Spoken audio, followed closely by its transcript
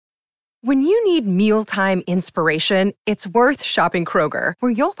When you need mealtime inspiration, it's worth shopping Kroger,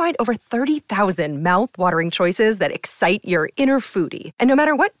 where you'll find over 30,000 mouth-watering choices that excite your inner foodie. And no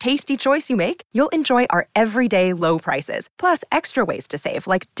matter what tasty choice you make, you'll enjoy our everyday low prices, plus extra ways to save,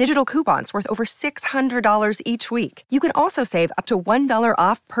 like digital coupons worth over $600 each week. You can also save up to $1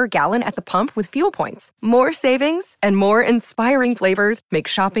 off per gallon at the pump with fuel points. More savings and more inspiring flavors make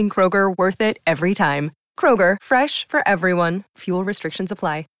shopping Kroger worth it every time. Kroger, fresh for everyone. Fuel restrictions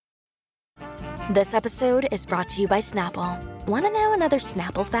apply. This episode is brought to you by Snapple. Want to know another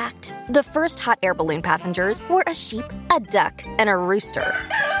Snapple fact? The first hot air balloon passengers were a sheep, a duck, and a rooster.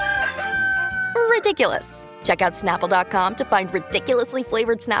 Ridiculous. Check out Snapple.com to find ridiculously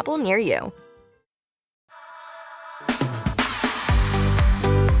flavored Snapple near you.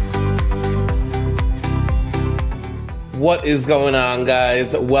 What is going on,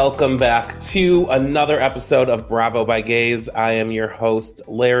 guys? Welcome back to another episode of Bravo by Gays. I am your host,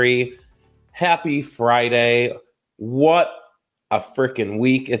 Larry. Happy Friday. What a freaking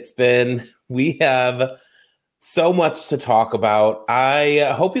week it's been. We have so much to talk about.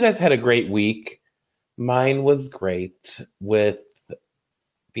 I hope you guys had a great week. Mine was great, with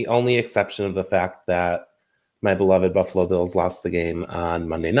the only exception of the fact that my beloved Buffalo Bills lost the game on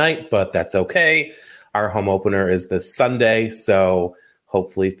Monday night, but that's okay. Our home opener is this Sunday, so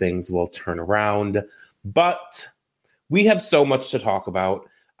hopefully things will turn around. But we have so much to talk about.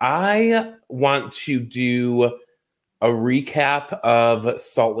 I want to do a recap of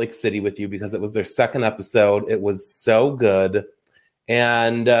Salt Lake City with you because it was their second episode. It was so good.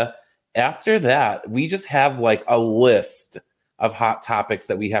 And after that, we just have like a list of hot topics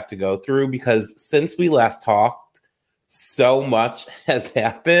that we have to go through because since we last talked, so much has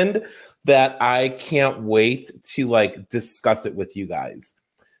happened that I can't wait to like discuss it with you guys.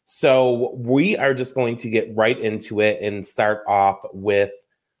 So we are just going to get right into it and start off with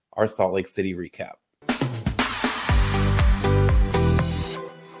our Salt Lake City recap.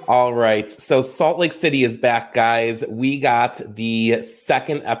 All right, so Salt Lake City is back, guys. We got the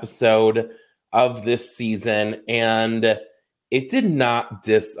second episode of this season, and it did not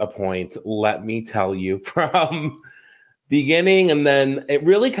disappoint, let me tell you, from beginning, and then it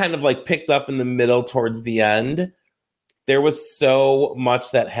really kind of like picked up in the middle towards the end. There was so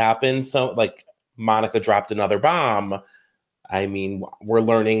much that happened. So like Monica dropped another bomb. I mean, we're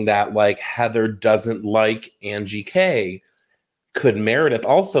learning that like Heather doesn't like Angie K. Could Meredith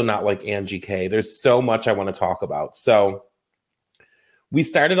also not like Angie K? There's so much I want to talk about. So we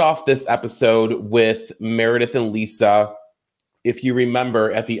started off this episode with Meredith and Lisa. If you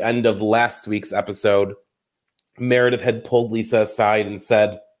remember, at the end of last week's episode, Meredith had pulled Lisa aside and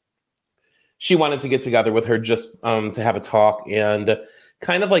said she wanted to get together with her just to have a talk and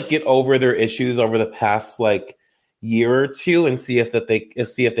kind of like get over their issues over the past like year or two and see if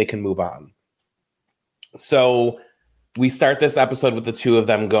they can move on. So we start this episode with the two of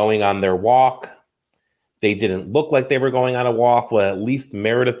them going on their walk. They didn't look like they were going on a walk. Well, at least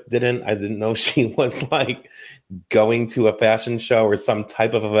Meredith didn't. I didn't know she was like going to a fashion show or some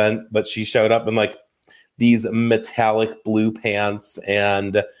type of event, but she showed up in like these metallic blue pants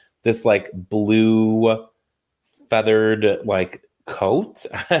and this like blue feathered like coat.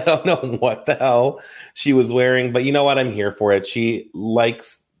 I don't know what the hell she was wearing, but you know what? I'm here for it. She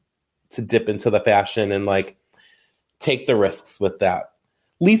likes to dip into the fashion and like take the risks with that.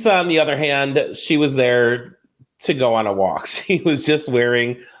 Lisa, on the other hand, she was there to go on a walk. She was just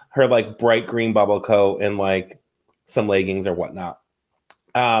wearing her like bright green bubble coat and like some leggings or whatnot.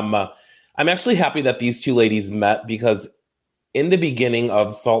 I'm actually happy that these two ladies met because in the beginning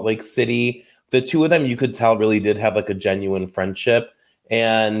of Salt Lake City, the two of them, you could tell really did have like a genuine friendship,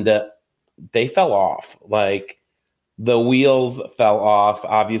 and they fell off. Like the wheels fell off.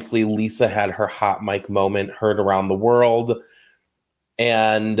 Obviously, Lisa had her hot mic moment heard around the world.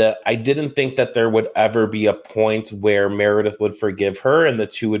 And I didn't think that there would ever be a point where Meredith would forgive her and the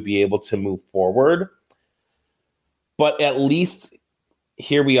two would be able to move forward. But at least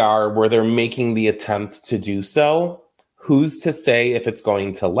here we are where they're making the attempt to do so. Who's to say if it's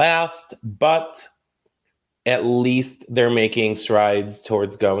going to last? But at least they're making strides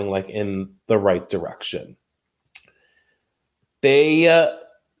towards going like in the right direction. They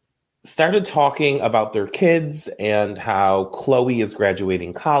started talking about their kids and how Chloe is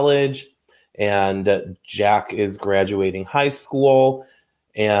graduating college and Jack is graduating high school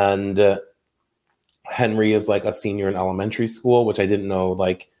and Henry is like a senior in elementary school, which I didn't know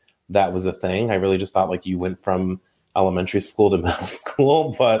like that was a thing. I really just thought like you went from elementary school to middle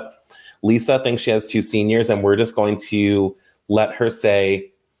school, but Lisa thinks she has two seniors and we're just going to let her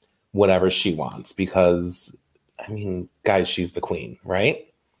say whatever she wants because, I mean, guys, she's the queen, right?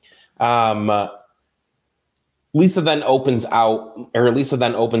 Lisa then opens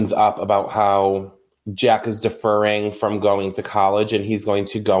up about how Jack is deferring from going to college and he's going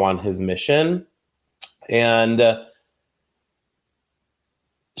to go on his mission. And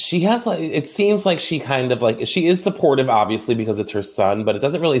she has it seems like she kind of she is supportive, obviously, because it's her son, but it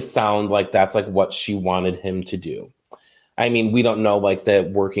doesn't really sound like that's what she wanted him to do. I mean, we don't know the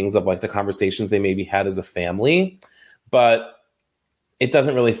workings of the conversations they maybe had as a family, but it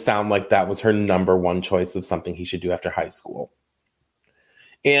doesn't really sound like that was her number one choice of something he should do after high school.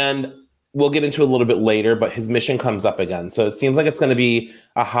 And we'll get into it a little bit later, but his mission comes up again. So it seems like it's going to be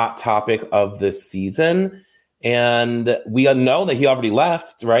a hot topic of this season. And we know that he already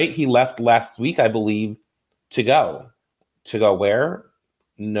left, right? He left last week, I believe, to go. To go where?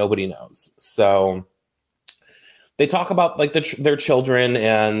 Nobody knows. So they talk about their children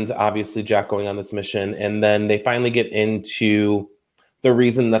and obviously Jack going on this mission. And then they finally get into the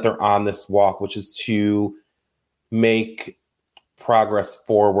reason that they're on this walk, which is to make progress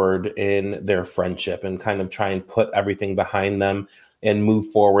forward in their friendship and kind of try and put everything behind them and move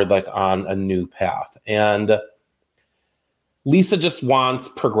forward on a new path. And Lisa just wants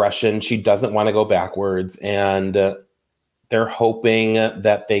progression. She doesn't want to go backwards. And they're hoping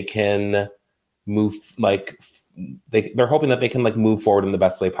that they can move they're hoping that they can move forward in the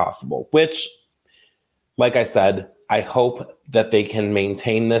best way possible, which, like I said, I hope that they can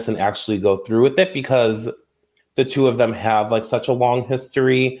maintain this and actually go through with it, because the two of them have such a long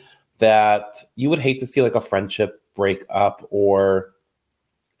history that you would hate to see a friendship break up or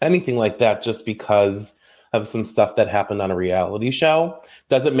anything like that just because of some stuff that happened on a reality show.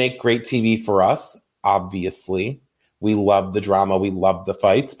 Does it make great TV for us? Obviously. We love the drama. We love the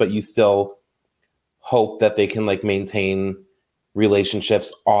fights, but you still hope that they can maintain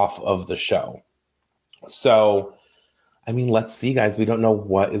relationships off of the show. So, I mean, let's see, guys. We don't know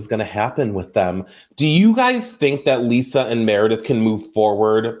what is going to happen with them. Do you guys think that Lisa and Meredith can move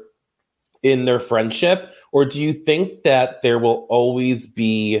forward in their friendship? Or do you think that there will always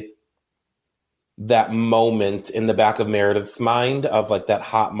be that moment in the back of Meredith's mind of that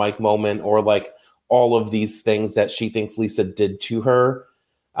hot mic moment, or all of these things that she thinks Lisa did to her?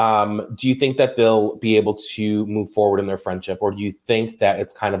 Do you think that they'll be able to move forward in their friendship? Or do you think that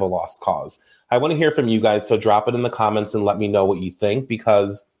it's kind of a lost cause? I want to hear from you guys, so drop it in the comments and let me know what you think,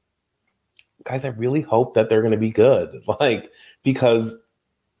 because, guys, I really hope that they're going to be good. Because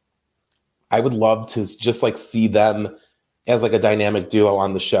I would love to just see them as a dynamic duo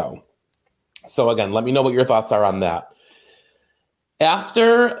on the show. So again, let me know what your thoughts are on that.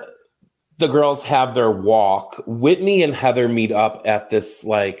 After the girls have their walk, Whitney and Heather meet up at this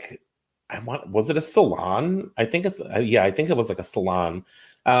was it a salon? I think it was a salon.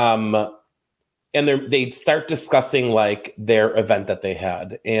 And they start discussing their event that they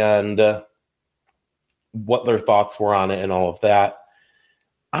had and what their thoughts were on it and all of that.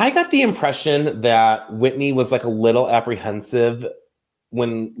 I got the impression that Whitney was a little apprehensive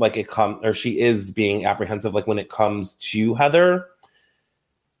when she is being apprehensive when it comes to Heather.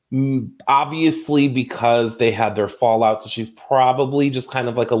 Obviously, because they had their fallout, so she's probably just kind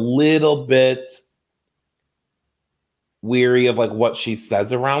of a little bit weary of what she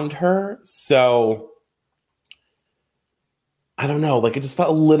says around her. So I don't know, it just felt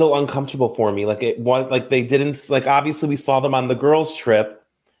a little uncomfortable for me. It was they didn't obviously we saw them on the girls trip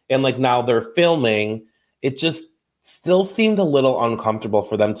and now they're filming. It just still seemed a little uncomfortable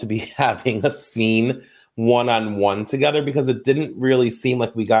for them to be having a scene one-on-one together, because it didn't really seem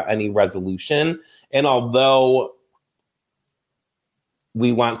like we got any resolution. And although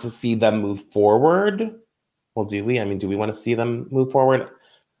we want to see them move forward, well, do we? I mean, do we want to see them move forward?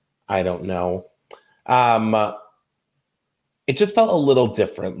 I don't know. It just felt a little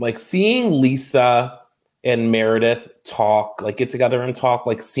different. Seeing Lisa and Meredith talk, get together and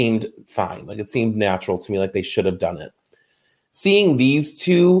talk, seemed fine. It seemed natural to me, they should have done it. Seeing these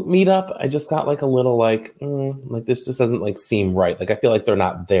two meet up, I just got a little this just doesn't seem right. I feel they're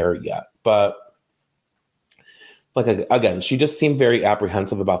not there yet. But again, she just seemed very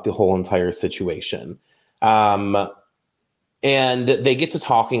apprehensive about the whole entire situation. And they get to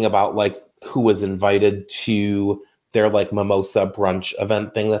talking about who was invited to their mimosa brunch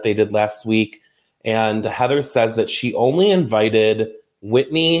event thing that they did last week. And Heather says that she only invited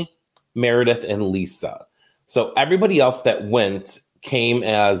Whitney, Meredith, and Lisa. So everybody else that went came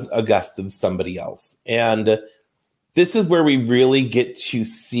as a guest of somebody else. And this is where we really get to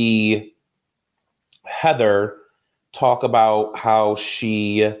see Heather talk about how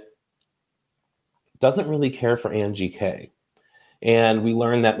she doesn't really care for Angie K. And we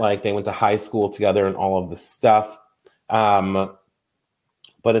learned that they went to high school together and all of this stuff.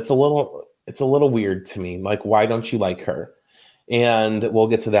 but it's a little weird to me. Like, why don't you like her? And we'll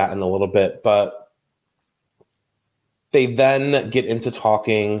get to that in a little bit. But they then get into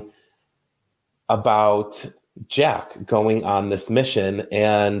talking about Jack going on this mission,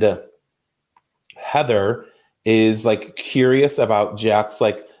 and Heather is like curious about Jack's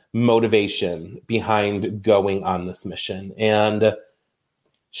like motivation behind going on this mission. And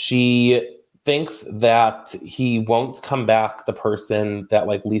she thinks that he won't come back the person that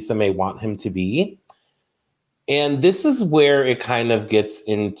like Lisa may want him to be. And this is where it kind of gets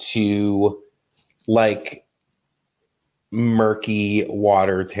into like murky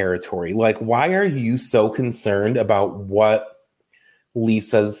water territory. Like, why are you so concerned about what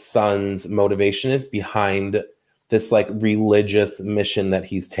Lisa's son's motivation is behind this like religious mission that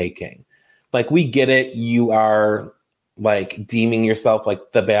he's taking? Like, we get it. You are like deeming yourself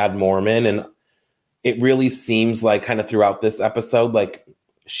like the bad Mormon. And it really seems like kind of throughout this episode, like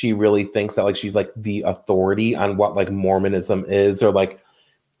she really thinks that like she's like the authority on what like Mormonism is, or like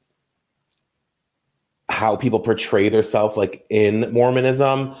how people portray themselves like in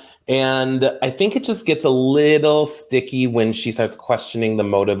Mormonism. And I think it just gets a little sticky when she starts questioning the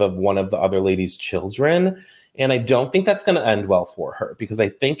motive of one of the other lady's children. And I don't think that's going to end well for her, because I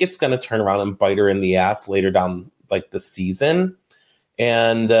think it's going to turn around and bite her in the ass later down like the season.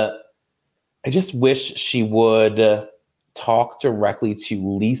 And I just wish she would talk directly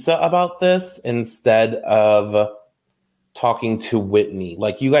to Lisa about this instead of talking to Whitney.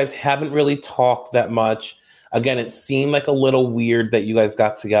 Like, you guys haven't really talked that much. Again, it seemed like a little weird that you guys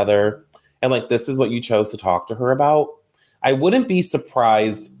got together and like this is what you chose to talk to her about. I wouldn't be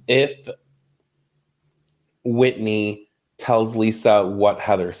surprised if Whitney tells Lisa what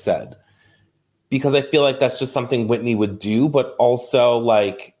Heather said, because I feel like that's just something Whitney would do. But also,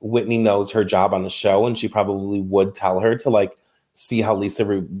 like, Whitney knows her job on the show, and she probably would tell her to like see how Lisa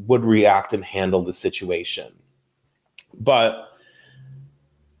would react and handle the situation. But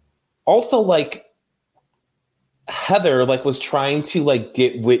also, like, Heather like was trying to like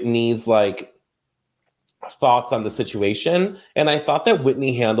get Whitney's like thoughts on the situation, and I thought that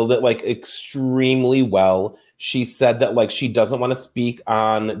Whitney handled it like extremely well. She said that like she doesn't want to speak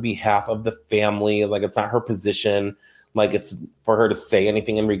on behalf of the family, like it's not her position, like it's for her to say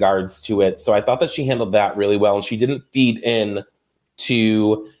anything in regards to it. So I thought that she handled that really well, and she didn't feed in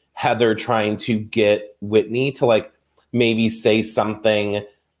to Heather trying to get Whitney to like maybe say something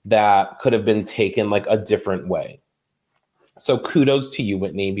that could have been taken like a different way. So kudos to you,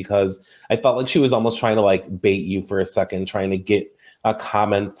 Whitney, because I felt like she was almost trying to like bait you for a second, trying to get a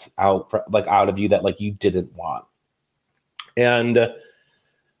comment out of you that like you didn't want. And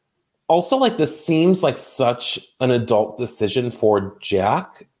also, like, this seems like such an adult decision for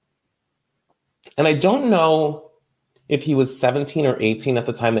Jack. And I don't know if he was 17 or 18 at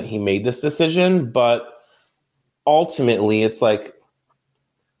the time that he made this decision, but ultimately it's like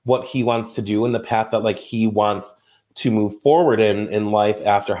what he wants to do in the path that like he wants to move forward in life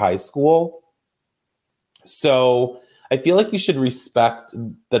after high school. So I feel like you should respect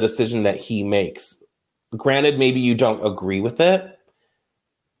the decision that he makes. Granted, maybe you don't agree with it,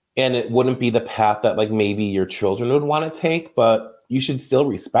 and it wouldn't be the path that like maybe your children would want to take, but you should still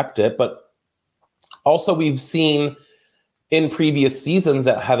respect it. But also, we've seen in previous seasons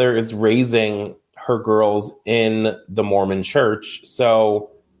that Heather is raising her girls in the Mormon church.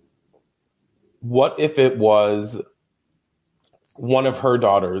 So what if it was one of her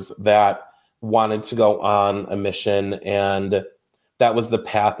daughters that wanted to go on a mission, and that was the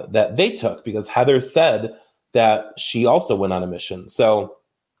path that they took? Because Heather said that she also went on a mission. So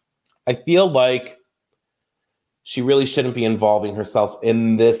I feel like she really shouldn't be involving herself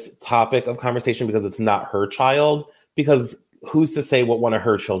in this topic of conversation, because it's not her child. Because who's to say what one of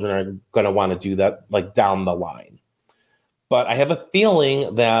her children are going to want to do that like down the line? But I have a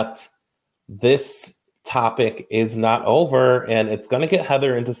feeling that this topic is not over, and it's going to get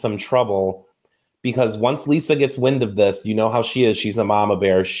Heather into some trouble, because once Lisa gets wind of this, you know how she is. She's a mama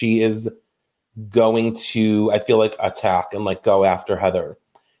bear. She is going to, I feel like, attack and like go after Heather.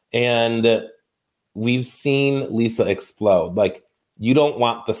 And we've seen Lisa explode. Like, you don't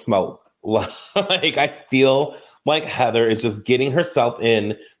want the smoke. Like, I feel like Heather is just getting herself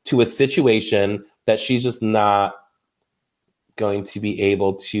in to a situation that she's just not going to be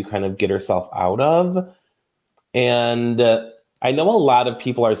able to kind of get herself out of. And I know a lot of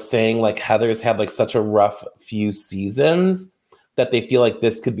people are saying like Heather's had like such a rough few seasons that they feel like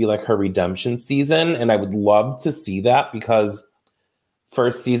this could be like her redemption season. And I would love to see that, because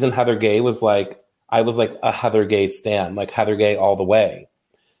first season Heather Gay was like, I was like a Heather Gay stan, like Heather Gay all the way.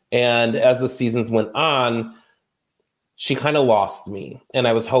 And as the seasons went on, she kind of lost me. And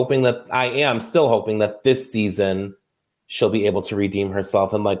I am still hoping that this season she'll be able to redeem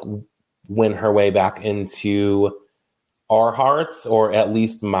herself and like win her way back into our hearts, or at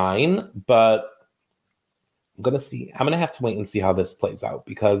least mine. But I'm going to have to wait and see how this plays out,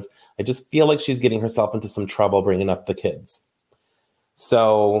 because I just feel like she's getting herself into some trouble bringing up the kids.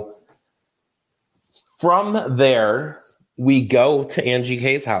 So from there, we go to Angie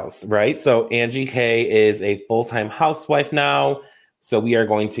K's house, right? So Angie K is a full-time housewife now. So we are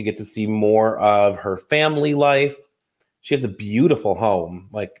going to get to see more of her family life. She has a beautiful home.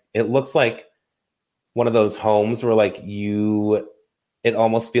 Like, it looks like one of those homes where like it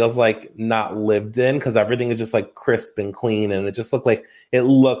almost feels like not lived in, because everything is just like crisp and clean. And it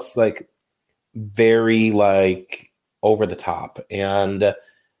looks like very like over the top, and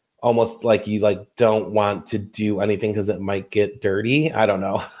almost like you like don't want to do anything because it might get dirty. I don't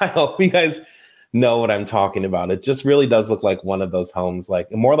know. I hope you guys know what I'm talking about. It just really does look like one of those homes,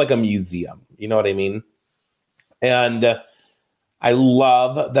 like more like a museum. You know what I mean? And I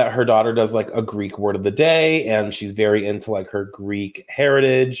love that her daughter does like a Greek word of the day, and she's very into like her Greek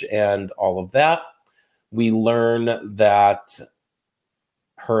heritage and all of that. We learn that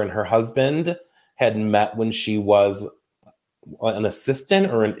her and her husband had met when she was an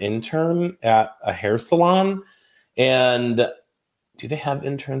assistant or an intern at a hair salon. And do they have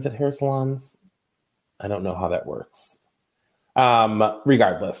interns at hair salons? I don't know how that works.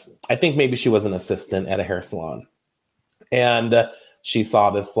 Regardless, I think maybe she was an assistant at a hair salon. And she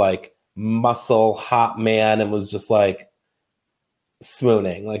saw this like muscle hot man and was just like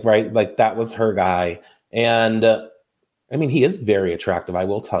swooning, like, right? Like that was her guy. And I mean, he is very attractive. I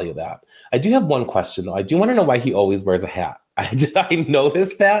will tell you that. I do have one question though. I do want to know why he always wears a hat. I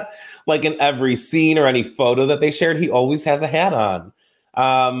noticed that like in every scene or any photo that they shared, he always has a hat on.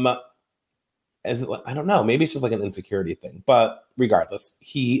 I don't know, maybe it's just like an insecurity thing, but regardless,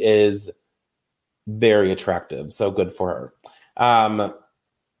 he is very attractive. So good for her.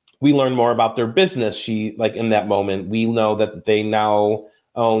 We learn more about their business. She, like in that moment, we know that they now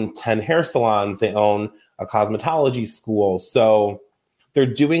own 10 hair salons. They own a cosmetology school. So they're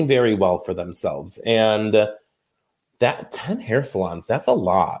doing very well for themselves. And that 10 hair salons, that's a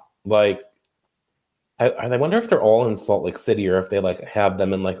lot. Like, I wonder if they're all in Salt Lake City or if they like have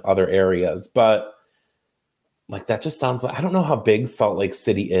them in like other areas. But like, that just sounds like, I don't know how big Salt Lake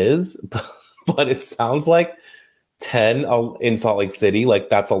City is, but it sounds like 10 in Salt Lake City. Like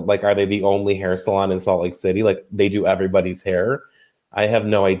are they the only hair salon in Salt Lake City? Like they do everybody's hair? I have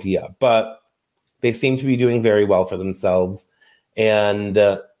no idea, but they seem to be doing very well for themselves. And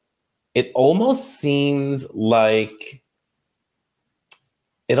it almost seems like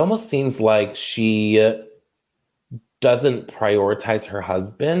she doesn't prioritize her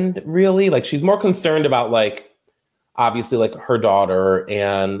husband really. Like she's more concerned about like, obviously like her daughter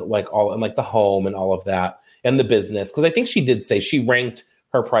and like all and like the home and all of that and the business. Cause I think she did say she ranked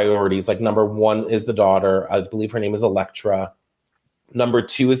her priorities. Like number 1 is the daughter. I believe her name is Electra. Number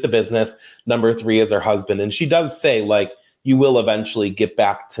 2 is the business. Number 3 is her husband. And she does say like, you will eventually get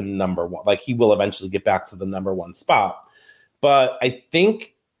back to number 1. Like he will eventually get back to the number 1 spot. But I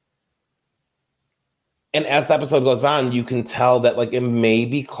think, and as the episode goes on, you can tell that like it may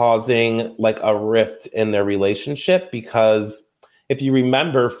be causing like a rift in their relationship, because if you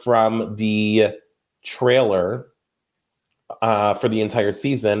remember from the trailer for the entire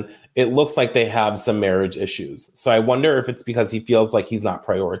season, it looks like they have some marriage issues. So I wonder if it's because he feels like he's not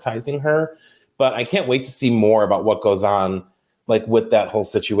prioritizing her. But I can't wait to see more about what goes on like with that whole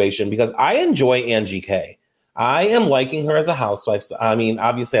situation, because I enjoy Angie K. I am liking her as a housewife. I mean,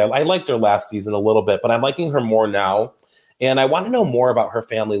 obviously, I liked her last season a little bit, but I'm liking her more now. And I want to know more about her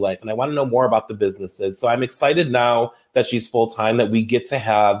family life, and I want to know more about the businesses. So I'm excited now that she's full-time, that we get to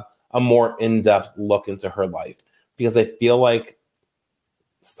have a more in-depth look into her life, because I feel like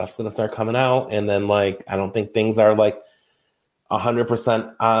stuff's going to start coming out. And then like, I don't think things are like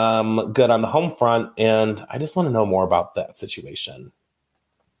 100% good on the home front. And I just want to know more about that situation.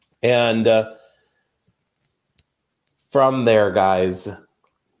 And from there, guys,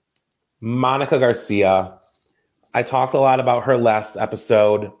 Monica Garcia. I talked a lot about her last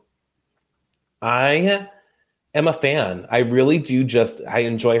episode. I am a fan. I really do I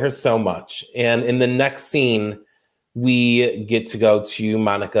enjoy her so much. And in the next scene, we get to go to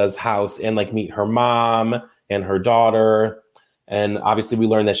Monica's house and like meet her mom and her daughter. And obviously we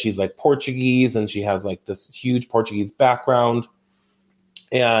learn that she's like Portuguese and she has like this huge Portuguese background.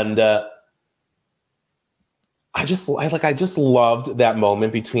 And I just loved that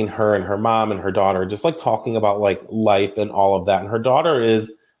moment between her and her mom and her daughter, just like talking about like life and all of that. And her daughter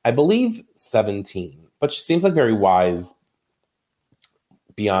is, I believe, 17. but she seems like very wise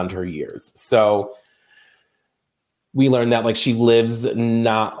beyond her years. So we learned that like she lives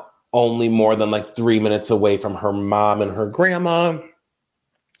not only more than like 3 minutes away from her mom and her grandma.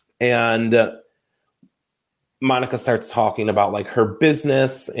 And Monica starts talking about like her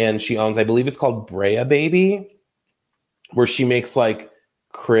business, and she owns, I believe it's called Brea Baby, where she makes like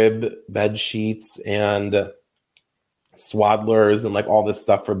crib bed sheets and swaddlers and like all this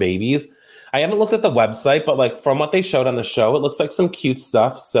stuff for babies. I haven't looked at the website, but like from what they showed on the show, it looks like some cute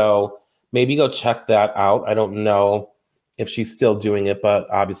stuff. So maybe go check that out. I don't know if she's still doing it, but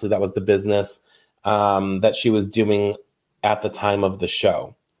obviously that was the business that she was doing at the time of the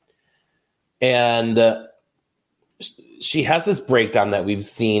show. And she has this breakdown that we've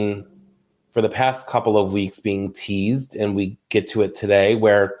seen for the past couple of weeks being teased, and we get to it today,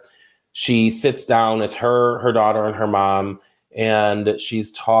 where she sits down, it's her daughter and her mom, and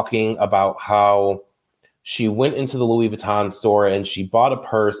she's talking about how she went into the Louis Vuitton store and she bought a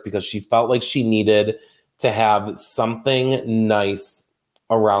purse because she felt like she needed to have something nice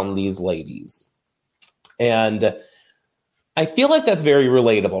around these ladies. And I feel like that's very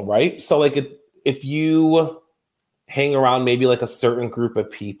relatable, right? So like if you hang around maybe like a certain group of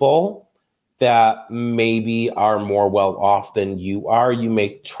people that maybe are more well off than you are, you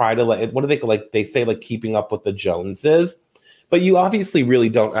may try to like, what do they like? They say like keeping up with the Joneses, but you obviously really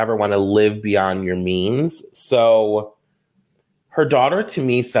don't ever want to live beyond your means. So her daughter to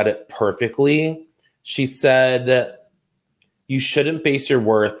me said it perfectly. She said, you shouldn't base your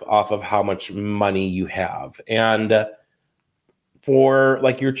worth off of how much money you have. And for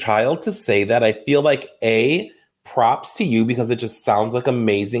like your child to say that, I feel like props to you, because it just sounds like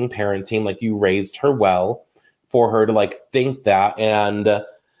amazing parenting. Like you raised her well for her to like think that. And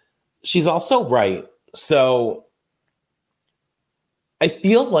she's also right. So I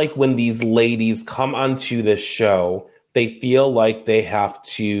feel like when these ladies come onto this show, they feel like they have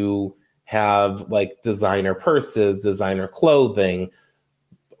to have like designer purses, designer clothing,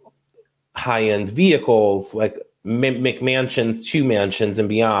 high-end vehicles, like McMansions, 2 mansions and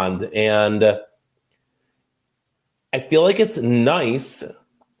beyond. And I feel like it's nice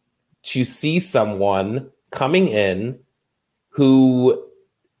to see someone coming in who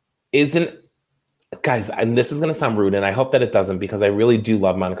isn't, guys, and this is going to sound rude, and I hope that it doesn't, because I really do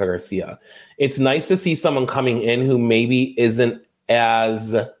love Monica Garcia. It's nice to see someone coming in who maybe isn't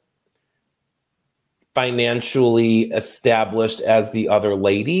as financially established as the other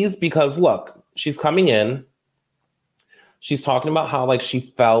ladies, because look, she's coming in, she's talking about how like she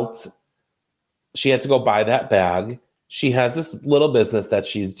felt she had to go buy that bag. She has this little business that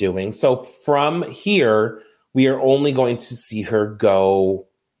she's doing. So from here, we are only going to see her go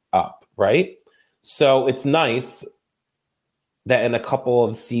up, right? So it's nice that in a couple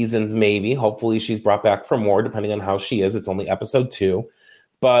of seasons, maybe, hopefully she's brought back for more, depending on how she is. It's only episode 2.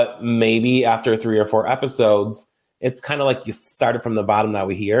 But maybe after 3 or 4 episodes, it's kind of like you started from the bottom, now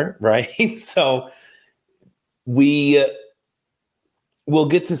we're here, right? So we will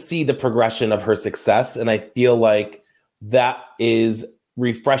get to see the progression of her success. And I feel like that is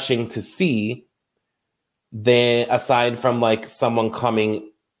refreshing to see, then aside from like someone coming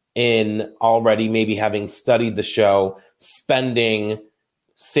in already, maybe having studied the show, spending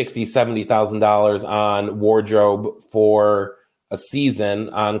 $60,000, $70,000 on wardrobe for a season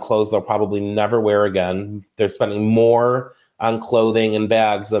on clothes they'll probably never wear again. They're spending more on clothing and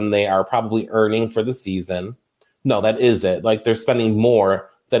bags than they are probably earning for the season. No, that is it. Like they're spending more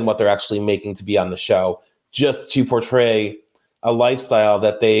than what they're actually making to be on the show, just to portray a lifestyle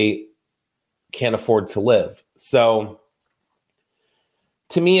that they can't afford to live. So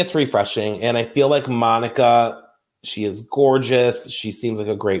to me, it's refreshing. And I feel like Monica, she is gorgeous. She seems like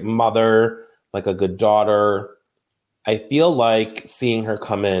a great mother, like a good daughter. I feel like seeing her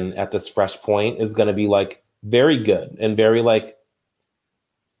come in at this fresh point is going to be like very good and very like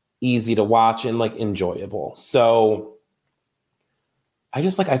easy to watch and like enjoyable. So I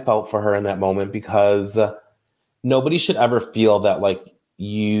just like, I felt for her in that moment, because nobody should ever feel that like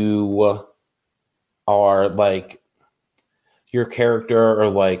you are like your character or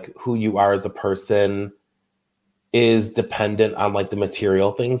like who you are as a person is dependent on like the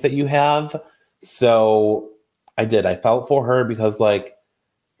material things that you have. So I felt for her, because like,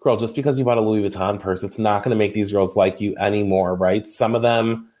 girl, just because you bought a Louis Vuitton purse, it's not going to make these girls like you anymore, right? Some of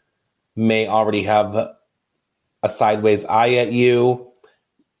them may already have a sideways eye at you,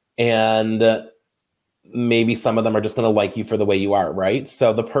 and maybe some of them are just going to like you for the way you are, right?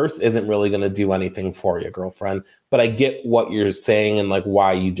 So the purse isn't really going to do anything for you, girlfriend, but I get what you're saying and like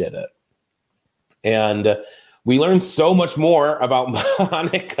why you did it. And we learned so much more about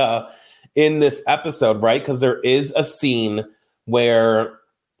Monica in this episode, right? Because there is a scene where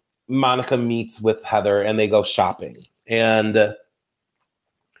Monica meets with Heather and they go shopping. And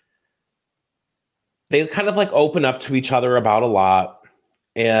they kind of like open up to each other about a lot.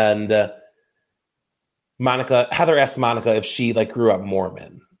 And Heather asks Monica if she like grew up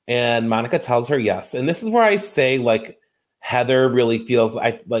Mormon. And Monica tells her yes. And this is where I say like Heather really feels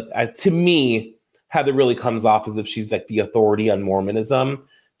to me, Heather really comes off as if she's like the authority on Mormonism,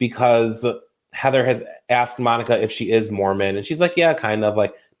 because Heather has asked Monica if she is Mormon. And she's like, yeah, kind of,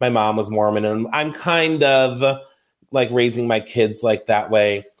 like my mom was Mormon and I'm kind of like raising my kids like that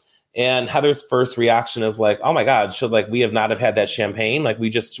way. And Heather's first reaction is like, oh my God, should like we have not have had that champagne? Like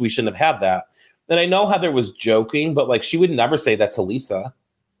we shouldn't have had that. And I know Heather was joking, but like she would never say that to Lisa.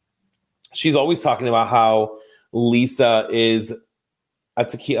 She's always talking about how Lisa is a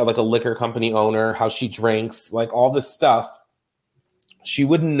tequila, like a liquor company owner, how she drinks, like all this stuff. She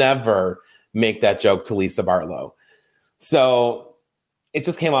would never make that joke to Lisa Barlow. So it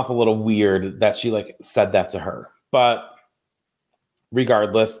just came off a little weird that she like said that to her. But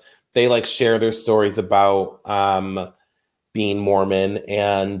regardless, they like share their stories about being Mormon,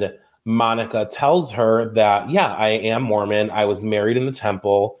 and Monica tells her that, yeah, I am Mormon. I was married in the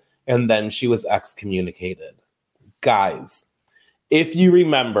temple, and then she was excommunicated. Guys, if you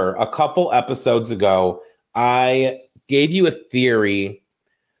remember a couple episodes ago, I gave you a theory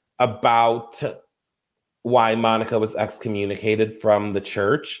about why Monica was excommunicated from the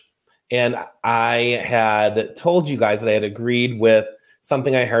church. And I had told you guys that I had agreed with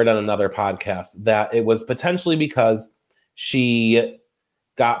something I heard on another podcast, that it was potentially because she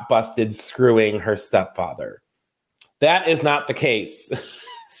got busted screwing her stepfather. That is not the case.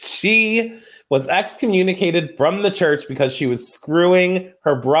 She was excommunicated from the church because she was screwing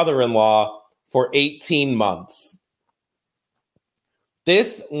her brother-in-law for 18 months.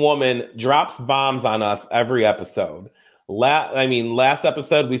 This woman drops bombs on us every episode. Last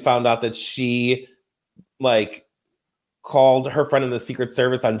episode, we found out that she like called her friend in the Secret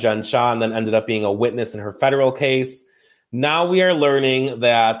Service on Jen Shah and then ended up being a witness in her federal case. Now we are learning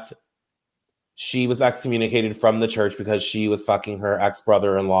that she was excommunicated from the church because she was fucking her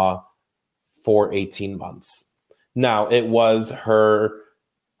ex-brother-in-law for 18 months. Now, it was her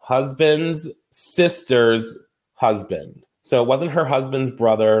husband's sister's husband. So it wasn't her husband's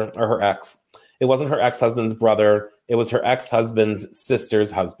brother or her ex. It wasn't her ex-husband's brother. It was her ex-husband's sister's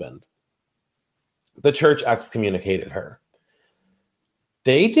husband. The church excommunicated her.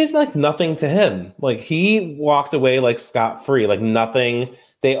 They did like nothing to him. Like he walked away like scot-free, like nothing.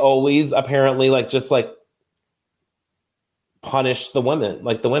 They always apparently like just like punish the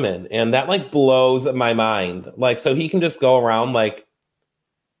women. And that like blows my mind. Like, so he can just go around like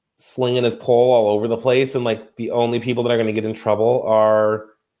slinging his pole all over the place. And like the only people that are going to get in trouble are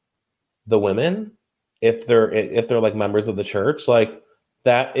the women. If they're like members of the church, like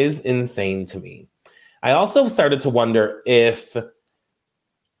that is insane to me. I also started to wonder if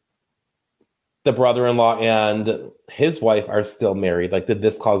the brother-in-law and his wife are still married. Like, did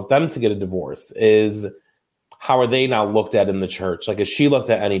this cause them to get a divorce? How are they now looked at in the church? Like, is she looked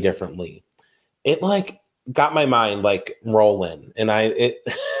at any differently? It like got my mind like rolling, and I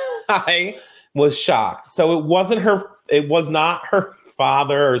was shocked. So it was not her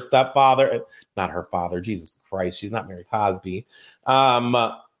father or stepfather, not her father. Jesus Christ, she's not Mary Cosby.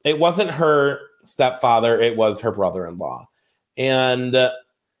 It wasn't her stepfather. It was her brother-in-law, and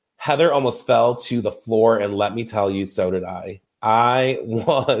Heather almost fell to the floor, and let me tell you, so did I. I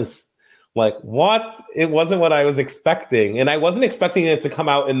was like, what? It wasn't what I was expecting. And I wasn't expecting it to come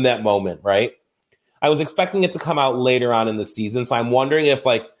out in that moment, right? I was expecting it to come out later on in the season. So I'm wondering if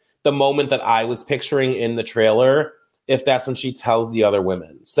like the moment that I was picturing in the trailer, if that's when she tells the other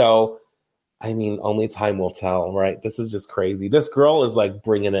women. So, I mean, only time will tell, right? This is just crazy. This girl is like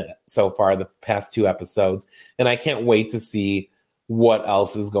bringing it so far the past 2 episodes. And I can't wait to see what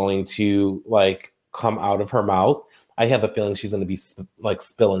else is going to like come out of her mouth. I have a feeling she's going to be like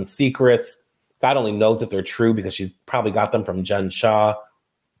spilling secrets. God only knows if they're true because she's probably got them from Jen Shah.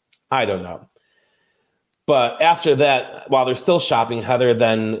 I don't know. But after that, while they're still shopping, Heather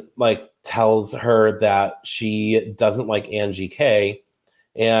then like tells her that she doesn't like Angie K,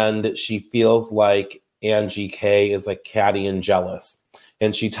 and she feels like Angie K is like catty and jealous.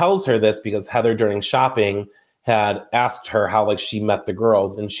 And she tells her this because Heather during shopping had asked her how like she met the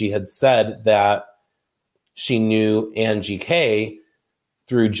girls, and she had said that she knew Angie K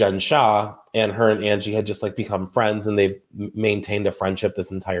through Jen Shah, and her and Angie had just like become friends, and they've maintained a friendship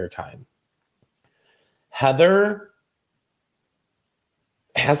this entire time. Heather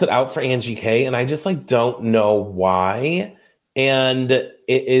has it out for Angie K, and I just like don't know why. And it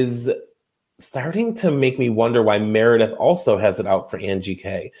is starting to make me wonder why Meredith also has it out for Angie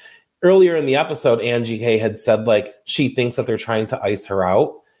K. Earlier in the episode, Angie K had said, like, she thinks that they're trying to ice her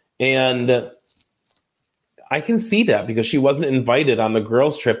out. And I can see that because she wasn't invited on the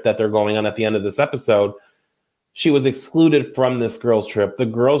girls' trip that they're going on at the end of this episode. She was excluded from this girls' trip. The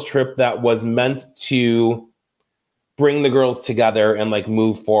girls' trip that was meant to bring the girls together and, like,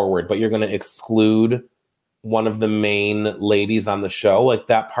 move forward. But you're going to exclude one of the main ladies on the show. Like,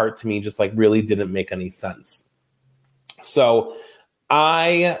 that part to me just, like, really didn't make any sense. So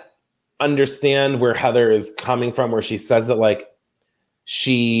I understand where Heather is coming from, where she says that, like,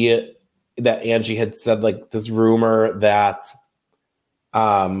 that Angie had said, like, this rumor that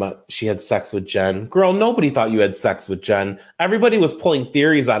she had sex with Jen. Girl, nobody thought you had sex with Jen. Everybody was pulling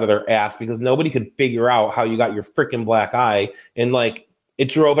theories out of their ass because nobody could figure out how you got your freaking black eye. And, like, it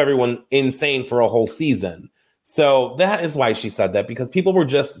drove everyone insane for a whole season. So that is why she said that, because people were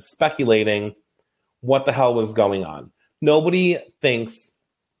just speculating what the hell was going on. Nobody thinks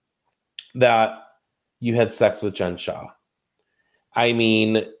that you had sex with Jen Shah. I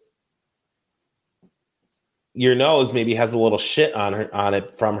mean, your nose maybe has a little shit on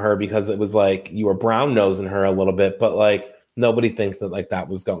it from her because it was like you were brown nosing her a little bit, but, like, nobody thinks that, like, that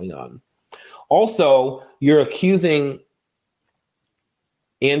was going on. Also, you're accusing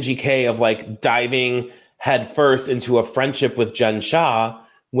Angie K of, like, diving headfirst into a friendship with Jen Shah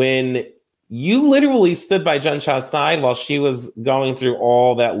when you literally stood by Jen Shah's side while she was going through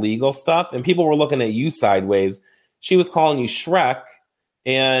all that legal stuff, and people were looking at you sideways. She was calling you Shrek,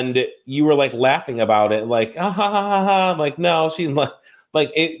 and you were, like, laughing about it, like, ah, ha, ha, ha, ha. Like, no, she's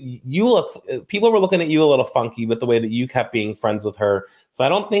like it. People were looking at you a little funky with the way that you kept being friends with her. So I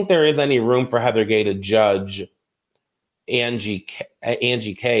don't think there is any room for Heather Gay to judge Angie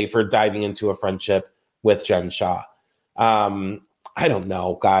K for diving into a friendship with Jen Shah. I don't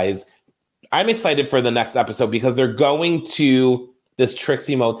know, guys. I'm excited for the next episode because they're going to this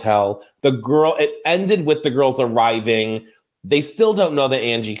Trixie motel. It ended with the girls arriving. They still don't know that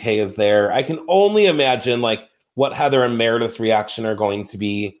Angie K is there. I can only imagine, like, what Heather and Meredith's reaction are going to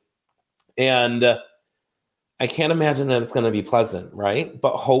be. And I can't imagine that it's going to be pleasant, right?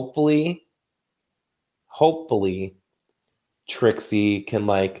 But hopefully Trixie can,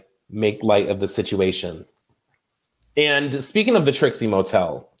 like, make light of the situation. And speaking of the Trixie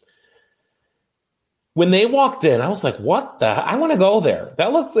motel, when they walked in, I was like, what the? I want to go there.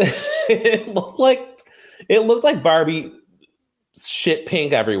 That looked, it looked like Barbie shit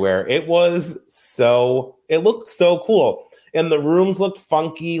pink everywhere. It looked so cool. And the rooms looked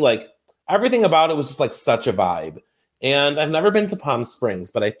funky. Like, everything about it was just, like, such a vibe. And I've never been to Palm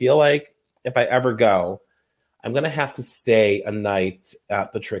Springs, but I feel like if I ever go, I'm going to have to stay a night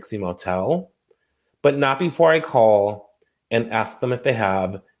at the Trixie Motel, but not before I call and ask them if they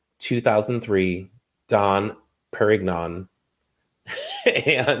have 2003 Dom Perignon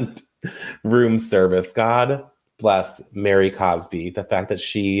and room service. God bless Mary Cosby. The fact that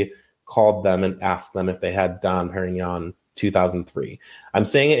she called them and asked them if they had Dom Perignon 2003. I'm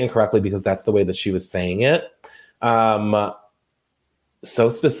saying it incorrectly because that's the way that she was saying it. So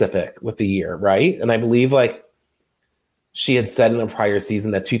specific with the year, right? And I believe, like, she had said in a prior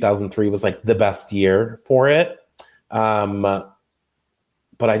season that 2003 was, like, the best year for it.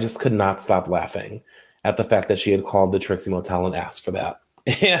 But I just could not stop laughing at the fact that she had called the Trixie Motel and asked for that.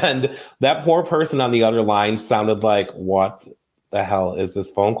 And that poor person on the other line sounded like, what the hell is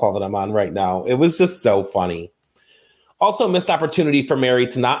this phone call that I'm on right now? It was just so funny. Also, missed opportunity for Mary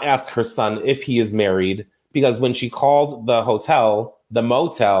to not ask her son if he is married, because when she called the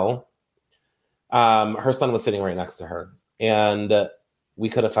motel, her son was sitting right next to her. And we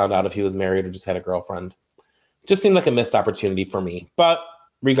could have found out if he was married or just had a girlfriend. Just seemed like a missed opportunity for me. But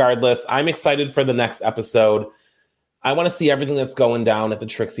regardless, I'm excited for the next episode. I want to see everything that's going down at the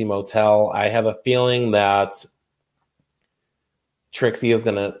Trixie Motel. I have a feeling that Trixie is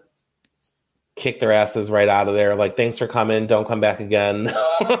going to kick their asses right out of there. Like, thanks for coming. Don't come back again.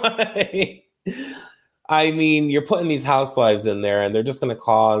 I mean, you're putting these housewives in there and they're just going to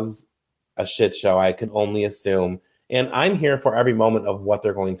cause a shit show, I can only assume. And I'm here for every moment of what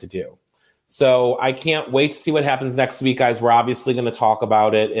they're going to do. So I can't wait to see what happens next week, guys. We're obviously going to talk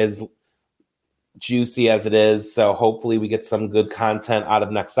about it as juicy as it is. So hopefully we get some good content out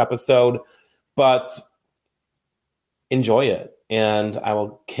of next episode. But enjoy it. And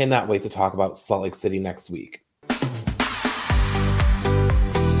cannot wait to talk about Salt Lake City next week.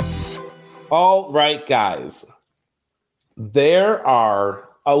 All right, guys. There are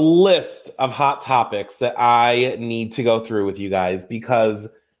a list of hot topics that I need to go through with you guys because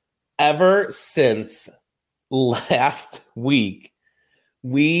ever since last week,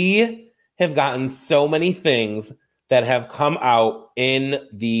 we have gotten so many things that have come out in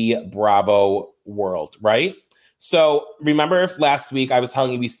the Bravo world, right? So remember if last week I was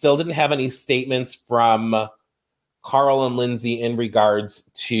telling you we still didn't have any statements from Carl and Lindsay in regards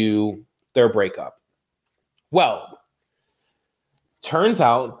to their breakup. Well, turns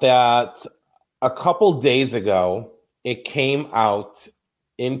out that a couple days ago, it came out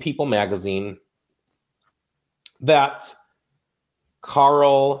in People magazine that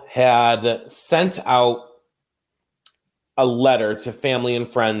Carl had sent out a letter to family and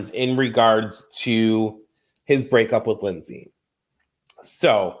friends in regards to his breakup with Lindsay.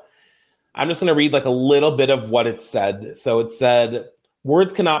 So I'm just going to read like a little bit of what it said. So it said,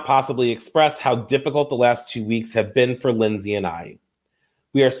 words cannot possibly express how difficult the last 2 weeks have been for Lindsay and I.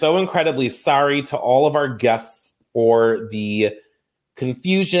 We are so incredibly sorry to all of our guests for the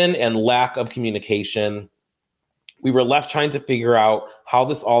confusion and lack of communication. We were left trying to figure out how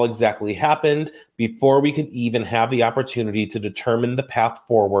this all exactly happened before we could even have the opportunity to determine the path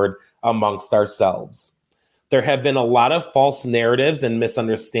forward amongst ourselves. There have been a lot of false narratives and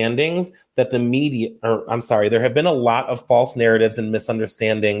misunderstandings that there have been a lot of false narratives and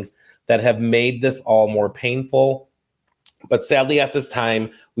misunderstandings that have made this all more painful. But sadly, at this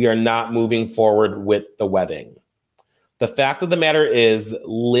time, we are not moving forward with the wedding. The fact of the matter is,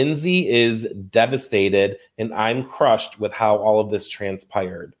 Lindsay is devastated, and I'm crushed with how all of this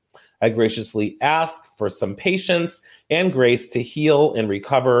transpired. I graciously ask for some patience and grace to heal and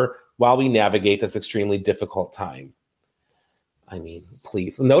recover while we navigate this extremely difficult time. I mean,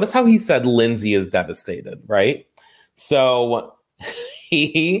 please. Notice how he said Lindsay is devastated, right? So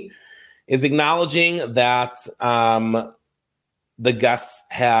he is acknowledging that the guests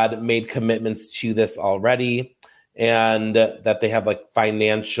had made commitments to this already, and that they have like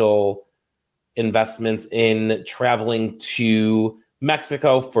financial investments in traveling to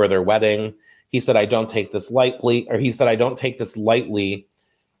Mexico for their wedding. He said, I don't take this lightly.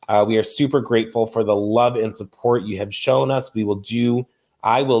 We are super grateful for the love and support you have shown us. He's saying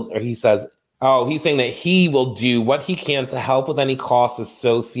that he will do what he can to help with any costs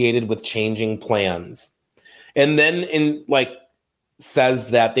associated with changing plans. And then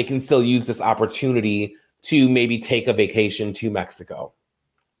says that they can still use this opportunity to maybe take a vacation to Mexico.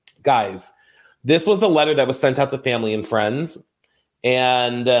 Guys, this was the letter that was sent out to family and friends,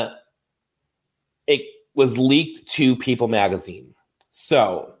 and it was leaked to People magazine.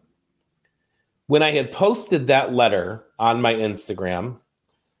 So when I had posted that letter on my Instagram,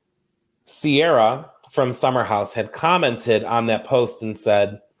 Sierra from Summer House had commented on that post and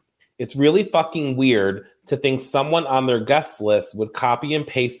said, it's really fucking weird to think someone on their guest list would copy and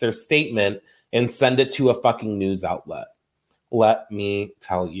paste their statement and send it to a fucking news outlet. Let me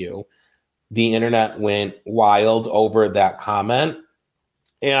tell you, the internet went wild over that comment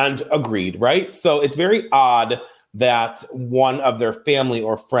and agreed, right? So it's very odd that one of their family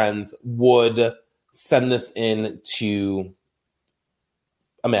or friends would send this in to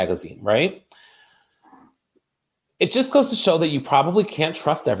a magazine, right? It just goes to show that you probably can't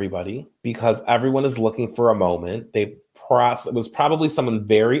trust everybody because everyone is looking for a moment. It was probably someone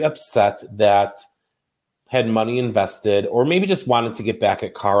very upset that had money invested, or maybe just wanted to get back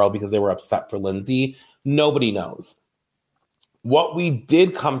at Carl because they were upset for Lindsay. Nobody knows. What we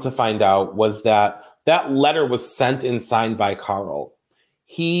did come to find out was that that letter was sent and signed by Carl.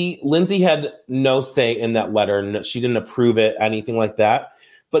 Lindsay had no say in that letter. She didn't approve it, anything like that.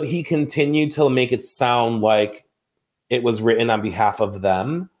 But he continued to make it sound like it was written on behalf of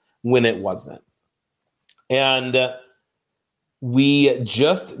them when it wasn't. And we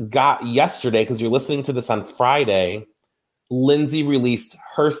just got yesterday, because you're listening to this on Friday, Lindsay released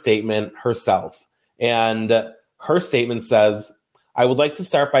her statement herself. And her statement says, I would like to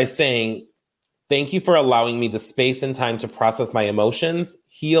start by saying, thank you for allowing me the space and time to process my emotions,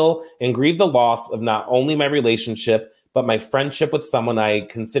 heal, and grieve the loss of not only my relationship, but my friendship with someone I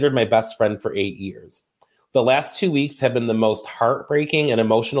considered my best friend for 8 years. The last 2 weeks have been the most heartbreaking and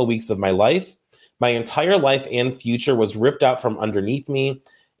emotional weeks of my life. My entire life and future was ripped out from underneath me,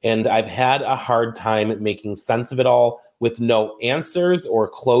 and I've had a hard time making sense of it all with no answers or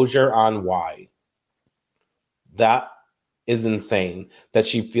closure on why. That is insane that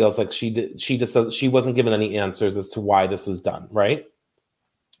she feels like she wasn't given any answers as to why this was done, right?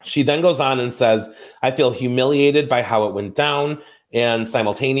 She then goes on and says, I feel humiliated by how it went down and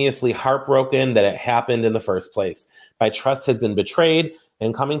simultaneously heartbroken that it happened in the first place. My trust has been betrayed,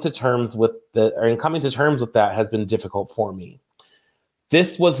 and coming to terms with that has been difficult for me.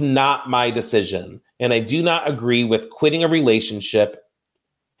 This was not my decision, and I do not agree with quitting a relationship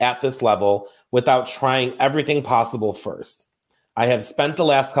at this level without trying everything possible first. I have spent the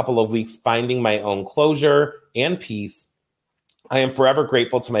last couple of weeks finding my own closure and peace. I am forever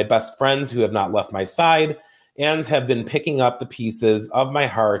grateful to my best friends who have not left my side and have been picking up the pieces of my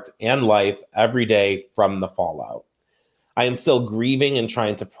heart and life every day from the fallout. I am still grieving and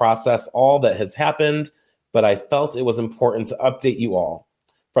trying to process all that has happened, but I felt it was important to update you all.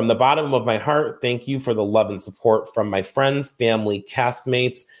 From the bottom of my heart, thank you for the love and support from my friends, family,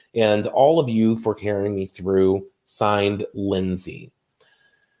 castmates, and all of you for carrying me through. Signed, Lindsay.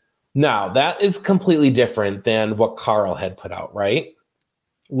 Now, that is completely different than what Carl had put out, right?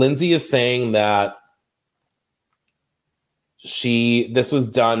 Lindsay is saying that this was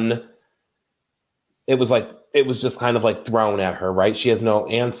done, it was just kind of like thrown at her, right? She has no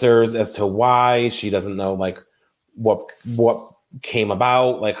answers as to why. She doesn't know like what came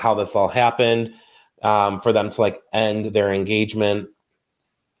about, like how this all happened, for them to like end their engagement.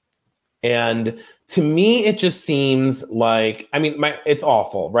 And to me, it just seems like, I mean, it's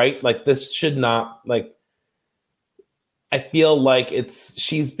awful, right? Like this should not, like, I feel like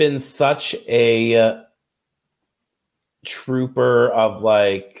she's been such a trooper of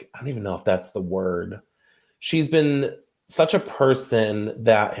like, I don't even know if that's the word. She's been such a person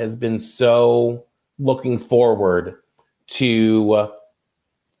that has been so looking forward to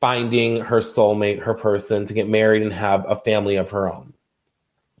finding her soulmate, her person, to get married and have a family of her own.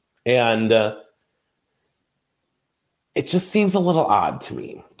 And it just seems a little odd to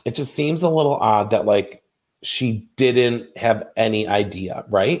me. It just seems a little odd that like she didn't have any idea,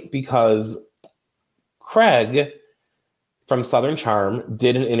 right? Because Craig from Southern Charm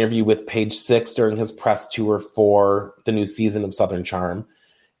did an interview with Page Six during his press tour for the new season of Southern Charm.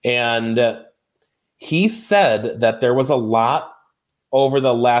 And he said that there was a lot over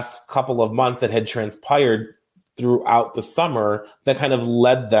the last couple of months that had transpired throughout the summer that kind of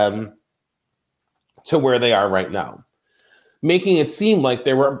led them to where they are right now, making it seem like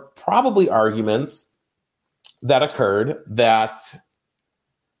there were probably arguments that occurred that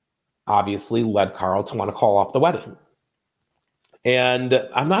obviously led Carl to want to call off the wedding. And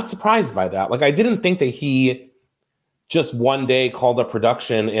I'm not surprised by that. Like, I didn't think that he just one day called up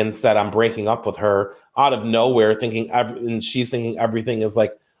production and said, I'm breaking up with her out of nowhere, and she's thinking everything is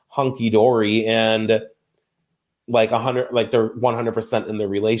like hunky dory and like they're 100% in the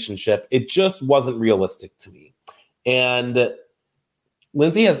relationship. It just wasn't realistic to me. And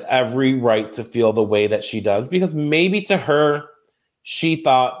Lindsay has every right to feel the way that she does, because maybe to her, she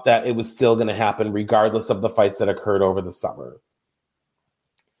thought that it was still going to happen regardless of the fights that occurred over the summer.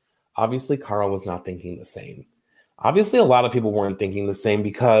 Obviously, Carl was not thinking the same. Obviously, a lot of people weren't thinking the same,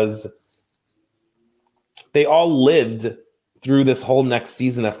 because they all lived through this whole next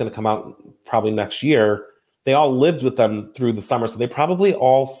season that's going to come out probably next year. They all lived with them through the summer, so they probably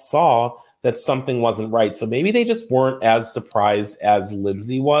all saw that something wasn't right. So maybe they just weren't as surprised as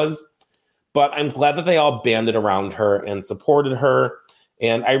Lindsay was. But I'm glad that they all banded around her and supported her.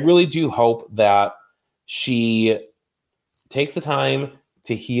 And I really do hope that she takes the time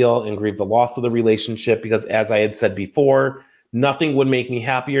to heal and grieve the loss of the relationship, because as I had said before, nothing would make me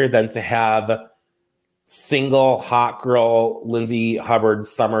happier than to have single hot girl Lindsay Hubbard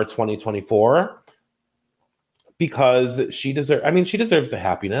summer 2024, because she deserves the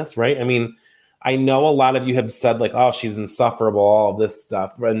happiness, right? I mean, I know a lot of you have said like, oh, she's insufferable, all this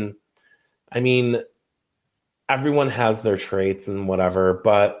stuff. And I mean, everyone has their traits and whatever,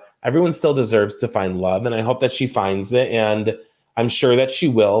 but everyone still deserves to find love. And I hope that she finds it. And I'm sure that she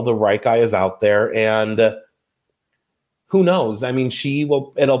will. The right guy is out there, and who knows? I mean,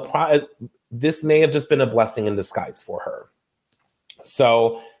 this may have just been a blessing in disguise for her.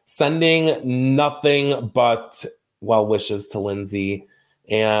 So sending nothing but well wishes to Lindsay.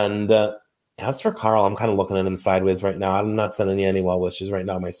 And as for Carl, I'm kind of looking at him sideways right now. I'm not sending you any well wishes right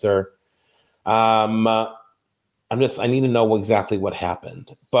now, my sir. I need to know exactly what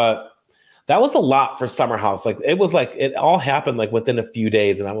happened. But that was a lot for Summer House. Like, it was like, it all happened like within a few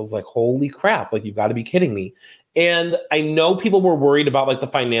days. And I was like, holy crap, like, you've got to be kidding me. And I know people were worried about like the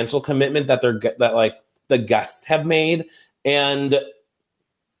financial commitment that the guests have made. And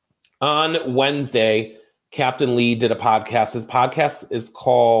on Wednesday, Captain Lee did a podcast. His podcast is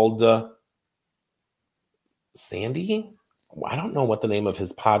called Sandy. I don't know what the name of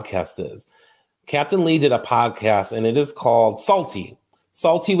his podcast is. Captain Lee did a podcast, and it is called Salty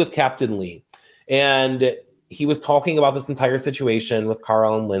with Captain Lee. And he was talking about this entire situation with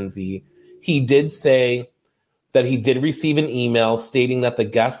Carl and Lindsay. He did say that he did receive an email stating that the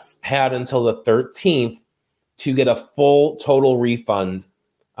guests had until the 13th to get a full total refund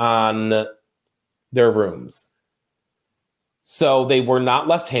on their rooms. So they were not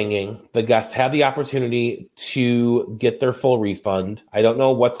left hanging. The guests had the opportunity to get their full refund. I don't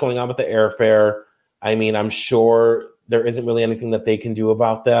know what's going on with the airfare. I mean, I'm sure there isn't really anything that they can do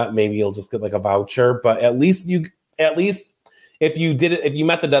about that. Maybe you'll just get like a voucher, but at least if you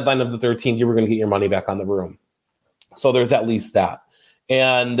met the deadline of the 13th, you were going to get your money back on the room. So there's at least that.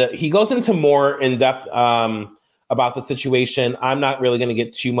 And he goes into more in depth about the situation. I'm not really going to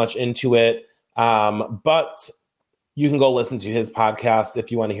get too much into it, but you can go listen to his podcast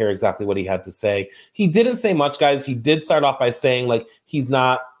if you want to hear exactly what he had to say. He didn't say much, guys. He did start off by saying like he's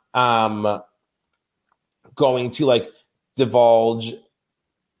not going to like divulge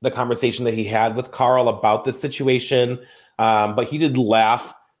the conversation that he had with Carl about this situation, but he did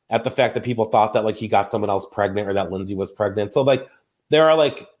laugh at the fact that people thought that like he got someone else pregnant or that Lindsay was pregnant. So like there are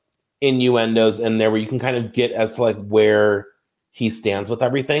like innuendos in there where you can kind of get as to like where he stands with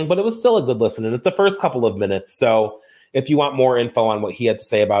everything, but it was still a good listen. And it's the first couple of minutes. So if you want more info on what he had to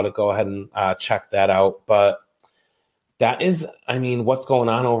say about it, go ahead and check that out. But that is, I mean, what's going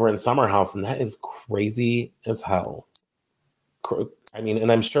on over in Summer House, and that is crazy as hell. I mean,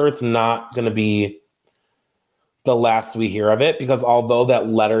 and I'm sure it's not going to be the last we hear of it, because although that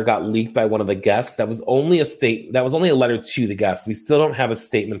letter got leaked by one of the guests, that was only a letter to the guests. We still don't have a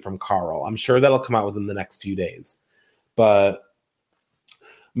statement from Carl. I'm sure that'll come out within the next few days. But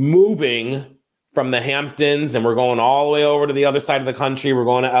moving from the Hamptons, and we're going all the way over to the other side of the country. We're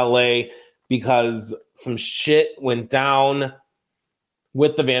going to LA because some shit went down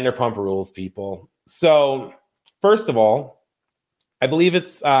with the Vanderpump Rules people. So first of all, I believe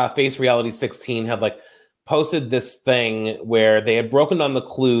it's Face Reality 16 had like posted this thing where they had broken down the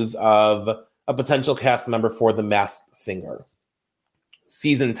clues of a potential cast member for The Masked Singer.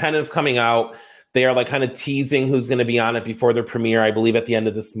 Season 10 is coming out. They are like kind of teasing who's going to be on it before their premiere, I believe at the end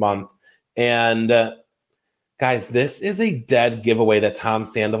of this month. And guys, this is a dead giveaway that Tom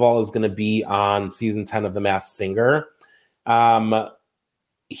Sandoval is going to be on season 10 of The Masked Singer.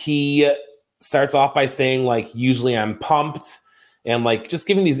 He starts off by saying like, usually I'm pumped, and like just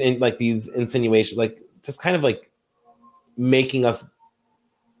giving these insinuations, like just kind of like making us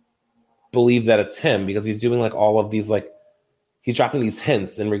believe that it's him, because he's doing like all of these, like he's dropping these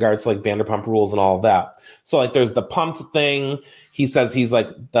hints in regards to like Vanderpump Rules and all of that. So like there's the pumped thing. He says he's like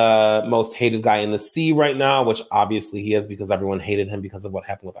the most hated guy in the sea right now, which obviously he is, because everyone hated him because of what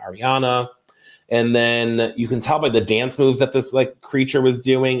happened with Ariana. And then you can tell by the dance moves that this like creature was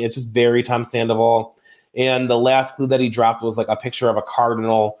doing. It's just very Tom Sandoval. And the last clue that he dropped was like a picture of a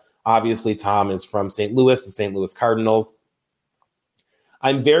cardinal. Obviously, Tom is from St. Louis, the St. Louis Cardinals.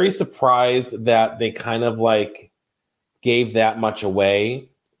 I'm very surprised that they kind of like gave that much away.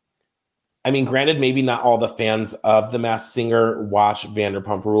 I mean, granted, maybe not all the fans of The Masked Singer watch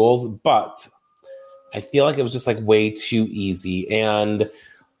Vanderpump Rules, but I feel like it was just like way too easy. And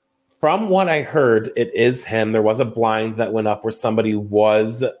from what I heard, it is him. There was a blind that went up where somebody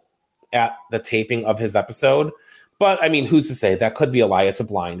was at the taping of his episode. But I mean, who's to say? That could be a lie. It's a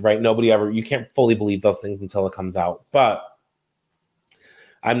blind, right? You can't fully believe those things until it comes out. But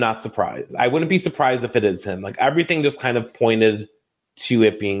I'm not surprised. I wouldn't be surprised if it is him. Like everything just kind of pointed to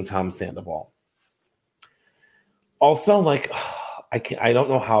it being Tom Sandoval. Also, like, I don't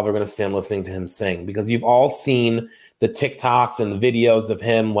know how they're going to stand listening to him sing, because you've all seen the TikToks and the videos of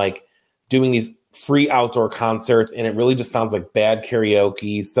him like doing these free outdoor concerts, and it really just sounds like bad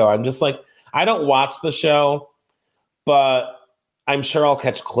karaoke. So I'm just like, I don't watch the show, but I'm sure I'll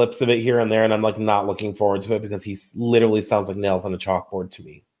catch clips of it here and there, and I'm like not looking forward to it, because he literally sounds like nails on a chalkboard to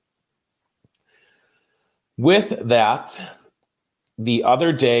me. With that, the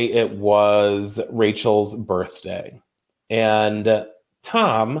other day it was Rachel's birthday, and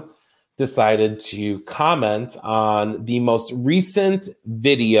Tom decided to comment on the most recent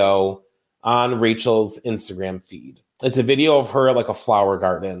video on Rachel's Instagram feed. It's a video of her at like a flower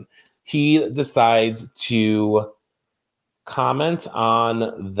garden. He decides to comment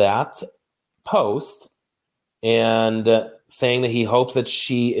on that post and saying that he hopes that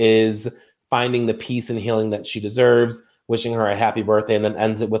she is finding the peace and healing that she deserves, wishing her a happy birthday, and then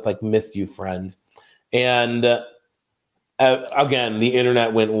ends it with like, miss you, friend. And again, the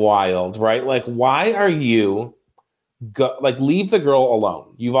internet went wild, right? Like, why are you leave the girl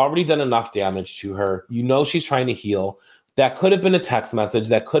alone? You've already done enough damage to her. You know she's trying to heal. That could have been a text message.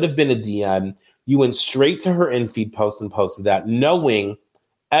 That could have been a DM. You went straight to her in-feed post and posted that, knowing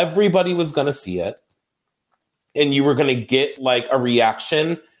everybody was going to see it, and you were going to get like a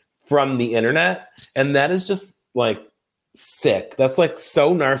reaction from the internet. And that is just like sick. That's like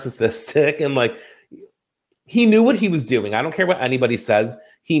so narcissistic. And like, he knew what he was doing. I don't care what anybody says.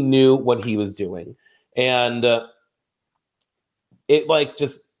 He knew what he was doing. And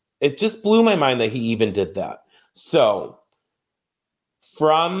it just blew my mind that he even did that. So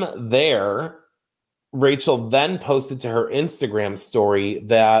from there, Rachel then posted to her Instagram story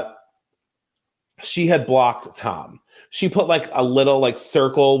that she had blocked Tom. She put like a little like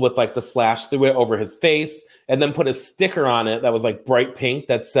circle with like the slash through it over his face, and then put a sticker on it that was like bright pink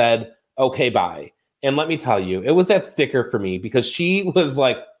that said, "Okay, bye." And let me tell you, it was that sticker for me because she was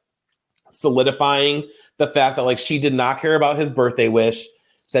like solidifying the fact that like she did not care about his birthday wish,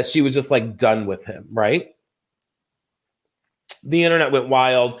 that she was just like done with him, right? The internet went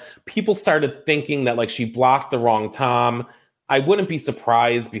wild. People started thinking that like she blocked the wrong Tom. I wouldn't be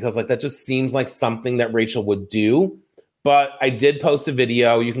surprised because like that just seems like something that Rachel would do. But I did post a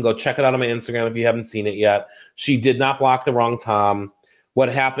video. You can go check it out on my Instagram if you haven't seen it yet. She did not block the wrong Tom. What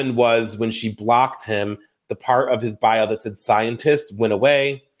happened was when she blocked him, the part of his bio that said scientist went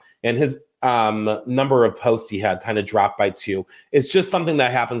away, and his number of posts he had kind of dropped by 2. It's just something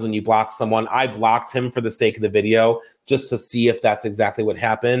that happens when you block someone. I blocked him for the sake of the video just to see if that's exactly what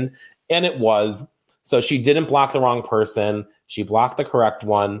happened. And it was. So she didn't block the wrong person. She blocked the correct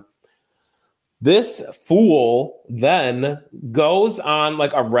one. This fool then goes on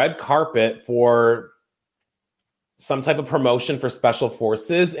like a red carpet for some type of promotion for Special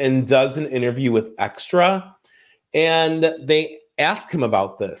Forces and does an interview with Extra. And they ask him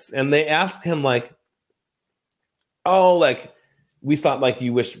about this. And they ask him like, oh, like, we thought like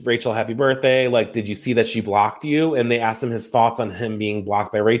you wished Rachel happy birthday. Like, did you see that she blocked you? And they asked him his thoughts on him being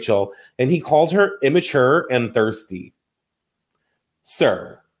blocked by Rachel. And he called her immature and thirsty.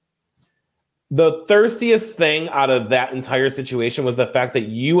 Sir, the thirstiest thing out of that entire situation was the fact that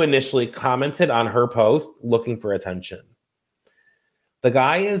you initially commented on her post looking for attention. The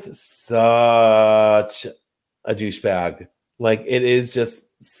guy is such a douchebag. Like, it is just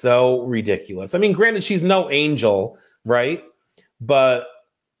so ridiculous. I mean, granted, she's no angel, right? But,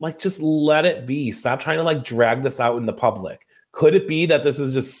 like, just let it be. Stop trying to, like, drag this out in the public. Could it be that this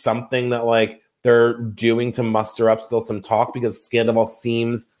is just something that, like, they're doing to muster up still some talk because Scandal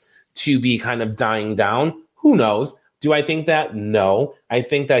seems to be kind of dying down? Who knows? Do I think that? No. I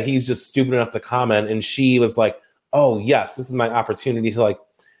think that he's just stupid enough to comment, and she was like, oh, yes, this is my opportunity to, like,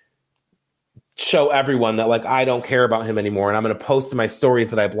 show everyone that like I don't care about him anymore and I'm going to post in my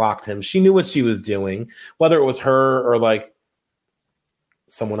stories that I blocked him. She knew what she was doing, whether it was her or like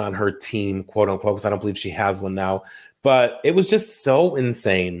someone on her team, quote unquote, because I don't believe she has one now. But it was just so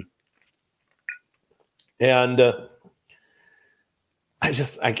insane. And I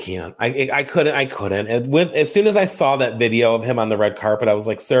can't. I couldn't. And as soon as I saw that video of him on the red carpet, I was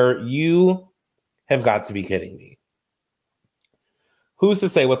like, sir, you have got to be kidding me. Who's to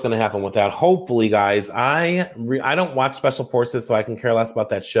say what's going to happen with that? Hopefully, guys, I don't watch Special Forces, so I can care less about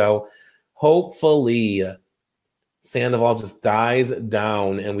that show. Hopefully, Sandoval just dies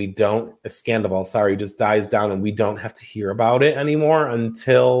down and we don't... Scandoval, sorry, just dies down and we don't have to hear about it anymore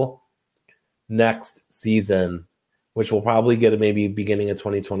until next season, which we'll probably get maybe beginning of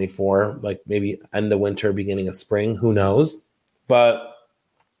 2024, like maybe end of winter, beginning of spring. Who knows? But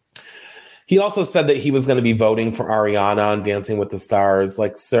he also said that he was going to be voting for Ariana on Dancing with the Stars.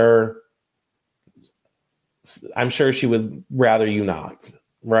 Like, sir, I'm sure she would rather you not,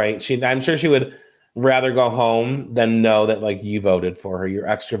 right? I'm sure she would rather go home than know that, like, you voted for her. Your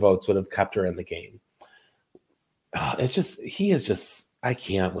extra votes would have kept her in the game. I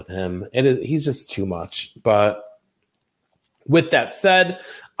can't with him. He's just too much. But with that said,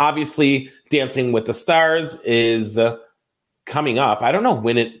 obviously, Dancing with the Stars is coming up. I don't know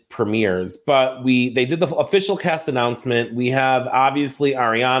when it premieres, but they did the official cast announcement. We have obviously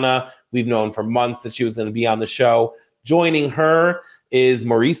Ariana. We've known for months that she was going to be on the show. Joining her is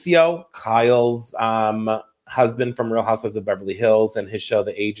Mauricio, Kyle's husband from Real Housewives of Beverly Hills, and his show,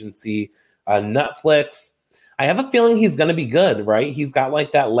 The Agency, on Netflix. I have a feeling he's going to be good, right? He's got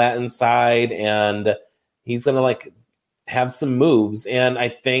like that Latin side, and he's going to like have some moves. And I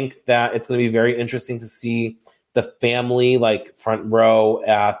think that it's going to be very interesting to see the family like front row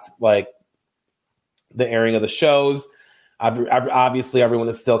at like the airing of the shows. Obviously, everyone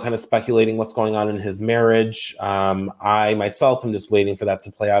is still kind of speculating what's going on in his marriage. I myself am just waiting for that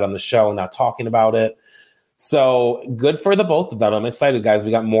to play out on the show and not talking about it. So good for the both of them. I'm excited, guys.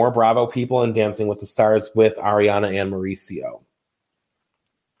 We got more Bravo people in Dancing with the Stars with Ariana and Mauricio.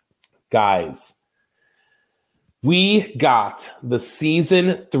 Guys, we got the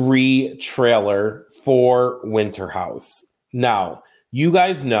season 3 trailer for Winter House. Now, you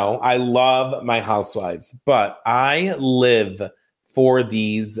guys know I love my housewives, but I live for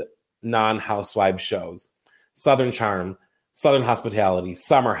these non-housewife shows. Southern Charm, Southern Hospitality,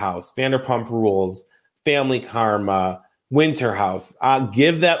 Summer House, Vanderpump Rules, Family Karma, Winter House.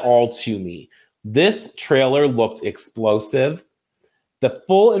 Give that all to me. This trailer looked explosive. The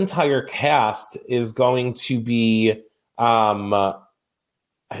full entire cast is going to be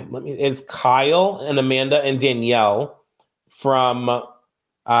it's Kyle and Amanda and Danielle from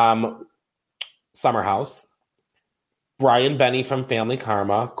Summer House, Brian Benny from Family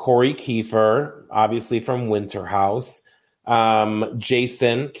Karma, Corey Kiefer, obviously from Winter House,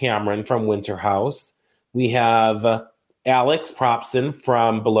 Jason Cameron from Winter House. We have Alex Propson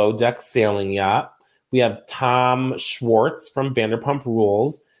from Below Deck Sailing Yacht. We have Tom Schwartz from Vanderpump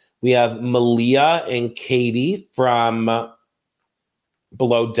Rules. We have Malia and Katie from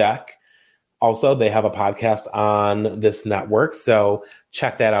Below Deck. Also, they have a podcast on this network, so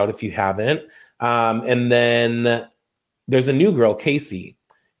check that out if you haven't. And then there's a new girl, Casey,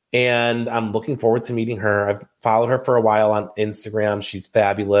 and I'm looking forward to meeting her. I've followed her for a while on Instagram. She's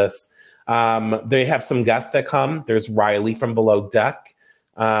fabulous. They have some guests that come. There's Riley from Below Deck,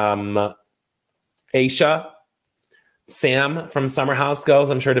 Aisha, Sam from Summer House goes,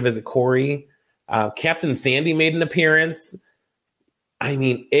 I'm sure, to visit Corey. Captain Sandy made an appearance. I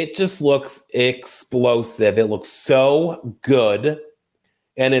mean, it just looks explosive. It looks so good.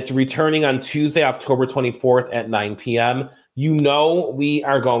 And it's returning on Tuesday, October 24th at 9 p.m. You know we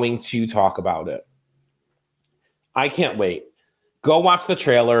are going to talk about it. I can't wait. Go watch the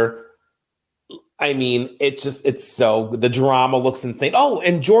trailer. I mean, the drama looks insane. Oh,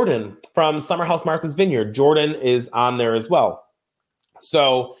 and Jordan from Summer House Martha's Vineyard. Jordan is on there as well.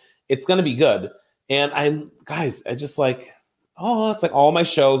 So it's going to be good. And it's like all my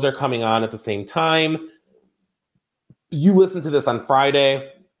shows are coming on at the same time. You listen to this on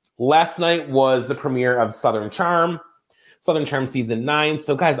Friday. Last night was the premiere of Southern Charm season 9.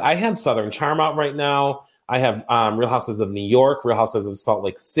 So guys, I have Southern Charm out right now. I have Real Houses of New York, Real Houses of Salt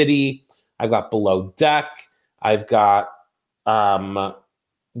Lake City. I've got Below Deck. I've got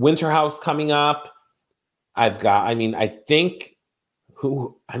Winter House coming up. I've got,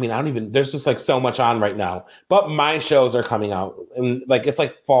 there's just like so much on right now. But my shows are coming out. And like, it's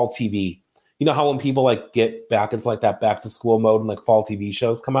like fall TV. You know how when people like get back into like that back to school mode and like fall TV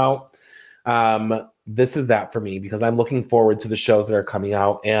shows come out? This is that for me because I'm looking forward to the shows that are coming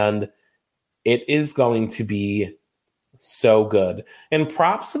out. And it is going to be so good. And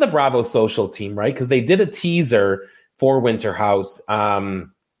props to the Bravo Social team, right? Because they did a teaser for Winter House.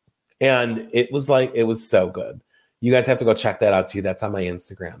 And it was so good. You guys have to go check that out too. That's on my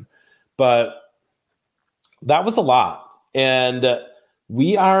Instagram. But that was a lot. And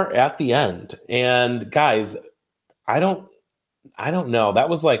we are at the end. And guys, I don't know. That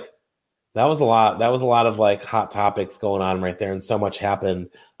was a lot. That was a lot of like hot topics going on right there. And so much happened.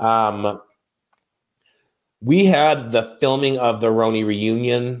 We had the filming of the Roni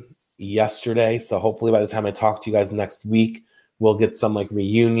reunion yesterday. So hopefully by the time I talk to you guys next week, we'll get some like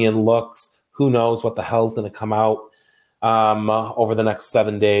reunion looks. Who knows what the hell's going to come out over the next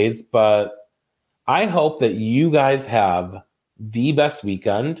 7 days. But I hope that you guys have the best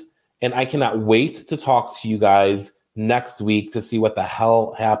weekend. And I cannot wait to talk to you guys next week to see what the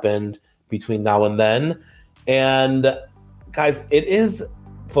hell happened between now and then. And guys, it is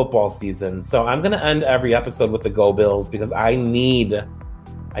football season. So I'm going to end every episode with the Go Bills because I need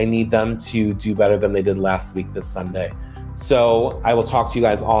them to do better than they did last week this Sunday. So I will talk to you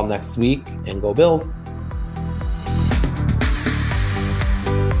guys all next week, and Go Bills.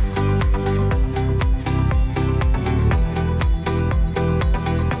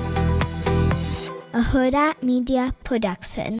 A Huda Media Production.